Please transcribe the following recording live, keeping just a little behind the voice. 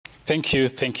Thank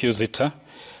you, Zita.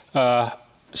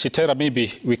 Shitera,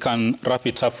 maybe we can wrap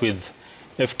it up with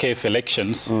FKF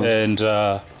elections. And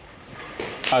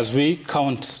as we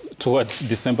count towards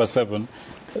December 7,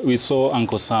 we saw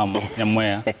Uncle Sam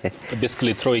Nyamweya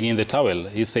basically throwing in the towel.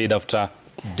 He said after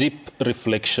deep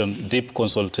reflection, deep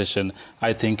consultation,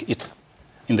 I think it's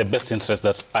in the best interest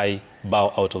that I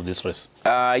bow out of this race.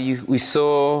 We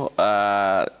saw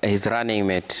his running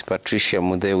mate, Patricia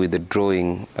Mude,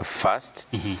 withdrawing first.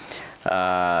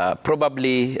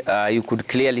 Probably you could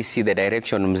clearly see the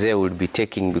direction Mzee would be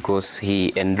taking because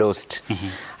he endorsed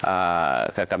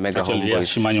Kakamega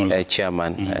Homeboys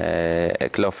chairman,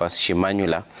 Cleophas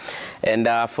Shimanyula. And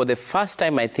for the first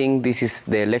time, I think this is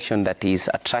the election that is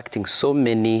attracting so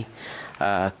many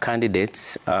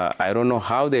candidates. I don't know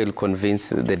how they will convince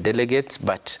the delegates,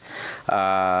 but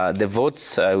the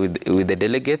votes with the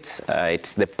delegates,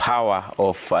 it's the power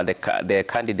of the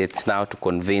candidates now to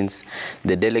convince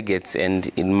the delegates.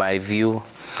 And in my view,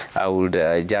 I would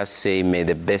just say may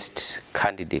the best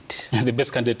candidate the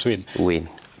best candidate win.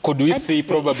 Could we see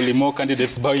probably more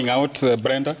candidates bowing out,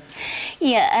 Brenda?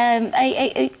 Yeah,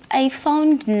 I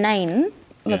found 9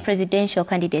 presidential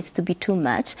candidates to be too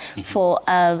much for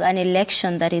an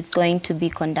election that is going to be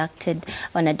conducted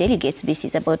on a delegates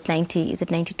basis. About 90, is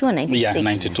it 92 or 96? Yeah,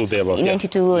 92 there.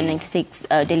 92 or 96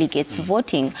 delegates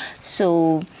voting.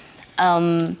 So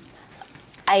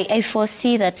I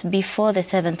foresee that before the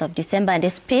 7th of December, and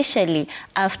especially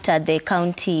after the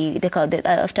county,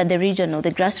 after the regional,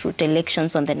 the grassroots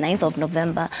elections on the 9th of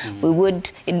November,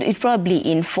 it probably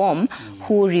inform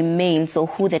who remains or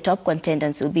who the top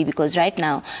contenders will be, because right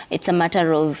now it's a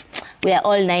matter of, we are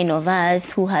all 9 of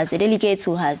us, who has the delegates,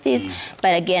 who has this.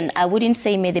 But again, I wouldn't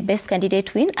say may the best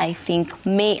candidate win. I think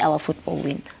may our football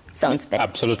win. Sounds better.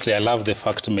 Absolutely. I love the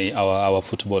fact may our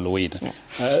football win.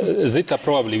 Yeah. Zita,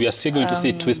 probably we are still going to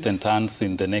see twists and turns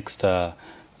in the next, I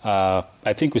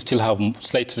think we still have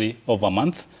slightly over a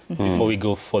month before we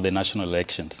go for the national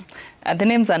elections. The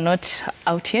names are not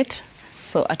out yet.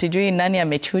 So atujui nani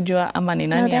amechujwa ama ni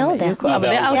nani? No,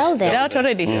 they're out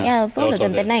already. Yeah, all of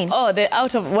them, the 9. Oh, they're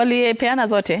out of wali peana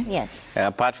zote? Yes.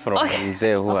 Apart from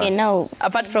Mzee who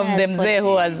apart from the Mzee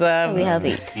who has we have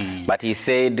 8. But he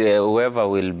said whoever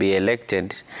will be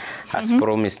elected has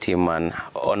promised him an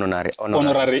honorary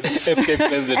FKF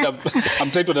president.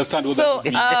 I'm trying to understand what that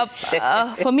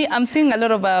means. For me, I'm seeing a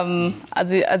lot of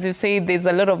as you say, there's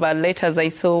a lot of letters I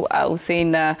saw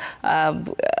Hussein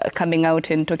coming out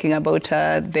and talking about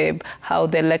how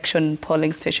the election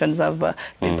polling stations have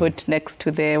been put next to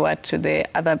the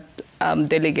other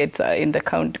delegates in the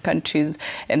countries,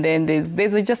 and then there's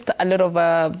just a lot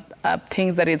of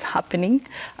things that is happening.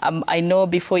 I know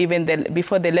before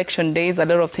the election days, a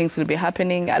lot of things will be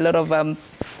happening. A lot of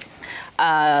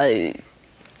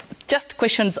just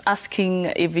questions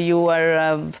asking if you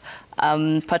are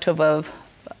part of a.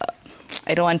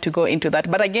 I don't want to go into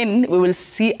that, but again, we will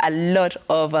see a lot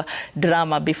of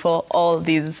drama before all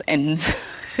these ends.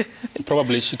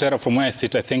 Probably, Shitera, from where I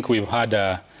sit, I think we've had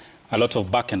a lot of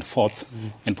back and forth,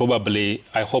 and probably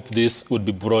I hope this would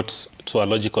be brought to a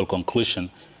logical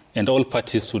conclusion, and all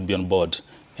parties would be on board.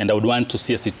 And I would want to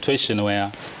see a situation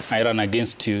where I run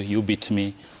against you, you beat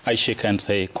me, I shake and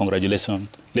say, congratulations,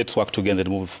 let's work together and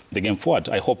move the game forward.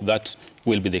 I hope that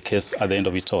will be the case at the end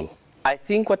of it all. I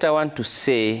think what I want to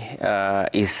say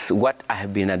is what I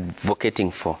have been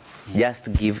advocating for.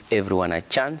 Just give everyone a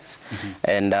chance,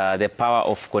 and the power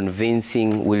of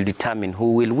convincing will determine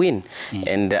who will win.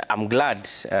 And I'm glad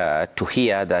to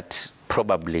hear that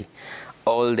probably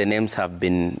all the names have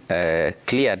been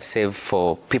cleared, save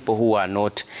for people who are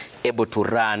not able to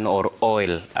run or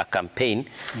oil a campaign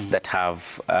that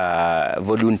have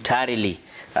voluntarily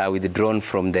withdrawn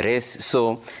from the race.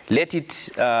 So let it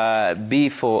be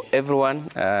for everyone.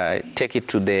 Take it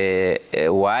to the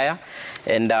wire.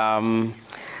 And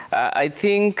I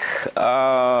think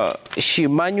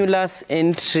Shimanyula's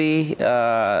entry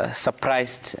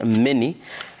surprised many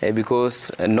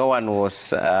because no one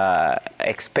was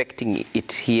expecting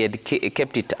it. He had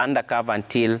kept it undercover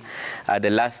until the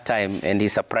last time, and he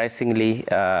surprisingly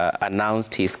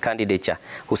announced his candidature.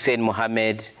 Hussein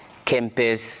Mohammed,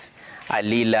 Kempes,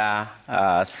 Alila,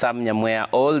 Sam Nyamweya,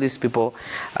 all these people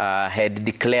had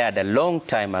declared a long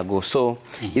time ago. So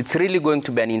it's really going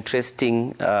to be an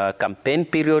interesting campaign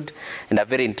period and a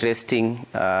very interesting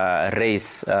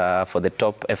race for the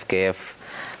top FKF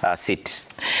seat.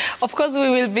 Of course, we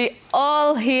will be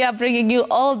all here bringing you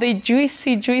all the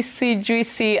juicy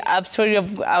story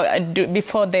of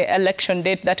before the election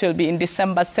date that will be in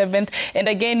December 7th. And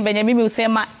again, venye mimi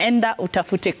usema enda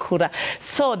utafute kura.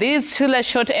 So this is still a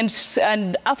short,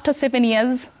 and after 7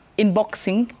 years, in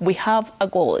boxing, we have a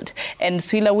gold. And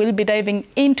Swila will be diving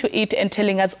into it and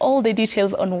telling us all the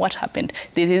details on what happened.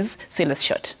 This is Swila's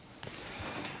Shot.